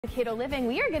Kato Living,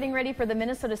 we are getting ready for the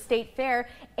Minnesota State Fair,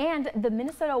 and the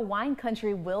Minnesota Wine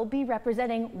Country will be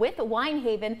representing with Wine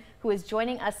Haven, who is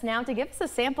joining us now to give us a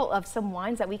sample of some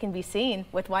wines that we can be seeing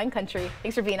with Wine Country.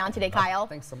 Thanks for being on today, Kyle.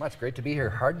 Thanks so much. Great to be here.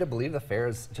 Hard to believe the fair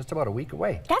is just about a week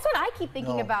away. That's what I keep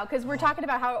thinking about, because we're talking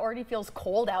about how it already feels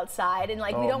cold outside, and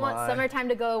like we don't want summertime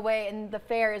to go away, and the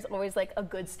fair is always like a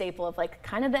good staple of like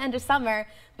kind of the end of summer,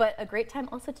 but a great time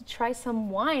also to try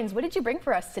some wines. What did you bring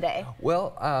for us today?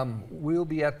 Well, we'll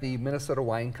be at the Minnesota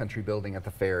Wine Country building at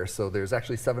the fair. So there's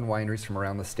actually 7 wineries from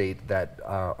around the state that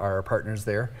are our partners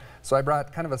there. So I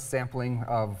brought kind of a sampling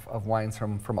of wines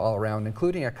from all around,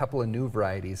 including a couple of new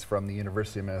varieties from the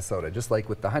University of Minnesota. Just like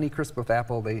with the Honeycrisp with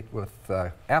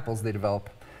apples,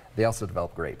 they also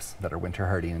develop grapes that are winter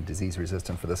hardy and disease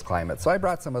resistant for this climate. So I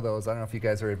brought some of those. I don't know if you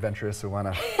guys are adventurous or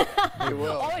want to.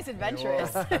 Always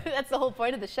adventurous. That's the whole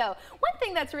point of the show. One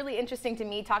thing that's really interesting to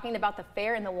me, talking about the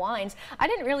fair and the wines, I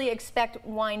didn't really expect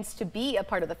wines to be a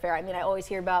part of the fair. I mean, I always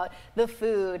hear about the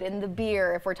food and the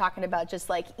beer if we're talking about just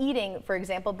like eating, for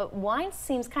example, but wine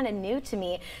seems kind of new to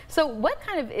me. So what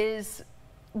kind of is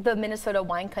the Minnesota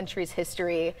Wine Country's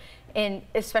history, and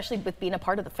especially with being a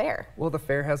part of the fair? Well, the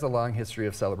fair has a long history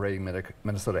of celebrating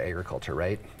Minnesota agriculture,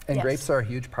 right? And yes, grapes are a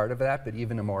huge part of that, but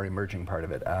even a more emerging part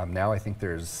of it. Now I think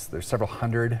there's several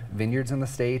hundred vineyards in the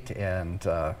state, and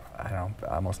I don't know,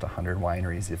 almost 100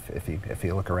 wineries if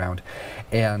you look around.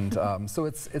 And so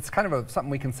it's kind of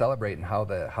something we can celebrate, and how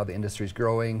the industry's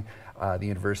growing. The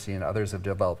university and others have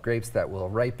developed grapes that will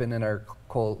ripen in our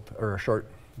cold or short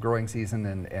growing season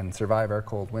and survive our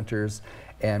cold winters.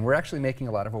 And we're actually making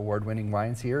a lot of award-winning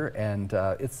wines here, and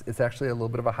it's actually a little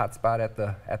bit of a hot spot at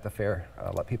the fair.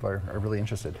 A lot of people are really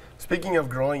interested. Speaking of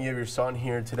growing, you have your son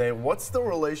here today. What's the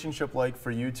relationship like for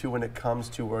you two when it comes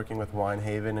to working with Wine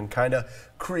Haven and kind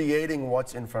of creating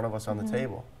what's in front of us on the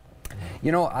table?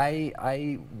 You know,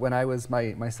 when I was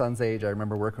my son's age, I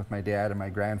remember working with my dad and my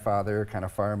grandfather, kind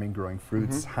of farming, growing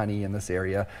fruits, honey in this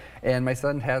area. And my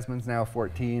son Hasman's now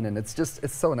 14, and it's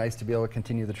so nice to be able to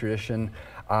continue the tradition.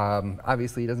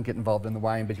 Obviously, he doesn't get involved in the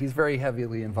wine, but he's very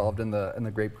heavily involved in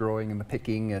the grape growing and the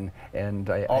picking and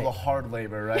all the hard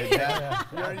labor, right? Dad,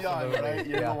 you're young, right?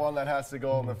 You're the one that has to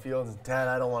go in the fields. Dad,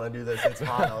 I don't want to do this. It's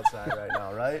hot outside right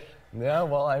now, right? Yeah,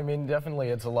 well, I mean,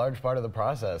 definitely it's a large part of the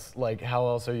process. Like, how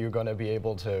else are you going to be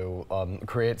able to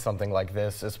create something like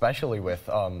this, especially with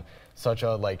such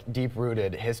a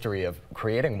deep-rooted history of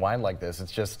creating wine like this?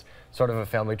 It's just sort of a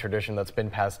family tradition that's been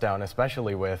passed down,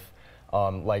 especially with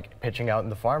like pitching out in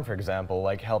the farm, for example,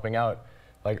 like helping out.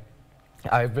 Like,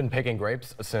 I've been picking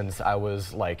grapes since I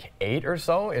was like 8 or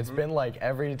so. It's been like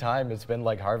every time it's been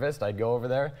like harvest, I'd go over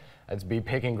there, I'd be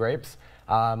picking grapes.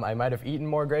 I might have eaten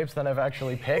more grapes than I've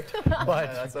actually picked,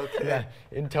 but that's okay. Yeah,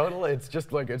 in total, it's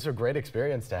just like, it's a great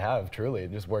experience to have, truly,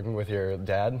 just working with your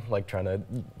dad, like trying to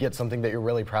get something that you're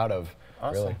really proud of.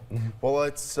 Awesome. Really. Well,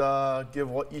 let's give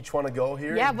each one a go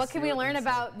here. Yeah, what can we learn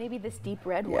about maybe this deep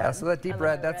red one? Yeah, so that deep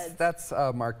red, that's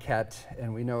Marquette,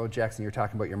 and we know, Jackson, you're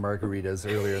talking about your margaritas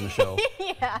earlier in the show.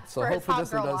 Yeah, so hopefully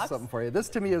this one does something for you. This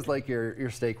to me is like your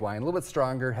steak wine, a little bit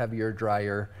stronger, heavier,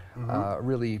 drier,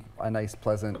 really a nice,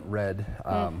 pleasant red.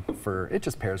 It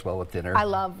just pairs well with dinner. I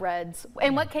love reds.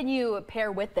 And what can you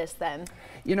pair with this then?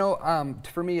 You know,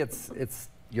 for me, it's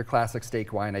your classic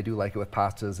steak wine. I do like it with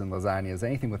pastas and lasagnas,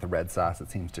 anything with a red sauce. It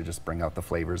seems to just bring out the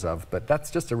flavors of, but that's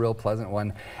just a real pleasant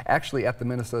one. Actually, at the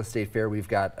Minnesota State Fair, we've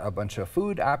got a bunch of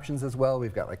food options as well.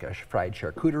 We've got like a fried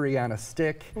charcuterie on a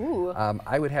stick. Ooh.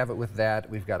 I would have it with that.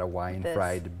 We've got a wine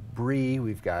fried brie.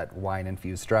 We've got wine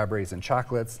infused strawberries and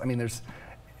chocolates. I mean, there's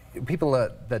people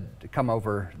that come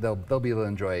over, they'll be able to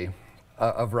enjoy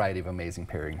a variety of amazing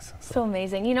pairings. So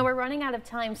amazing. You know, we're running out of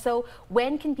time, so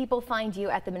when can people find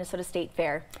you at the Minnesota State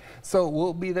Fair? So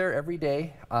we'll be there every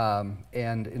day,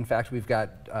 and in fact we've got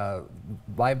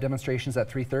live demonstrations at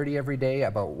 3:30 every day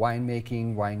about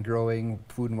winemaking, wine growing,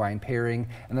 food and wine pairing,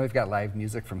 and then we've got live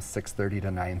music from 6:30 to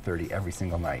 9:30 every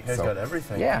single night. You guys got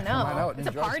everything. Yeah, come on out. It's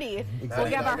a party. We'll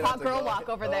have our hot girl walk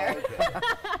over there.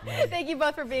 Okay. Thank you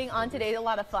both for being on today. A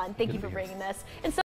lot of fun. Thank you for bringing this. And so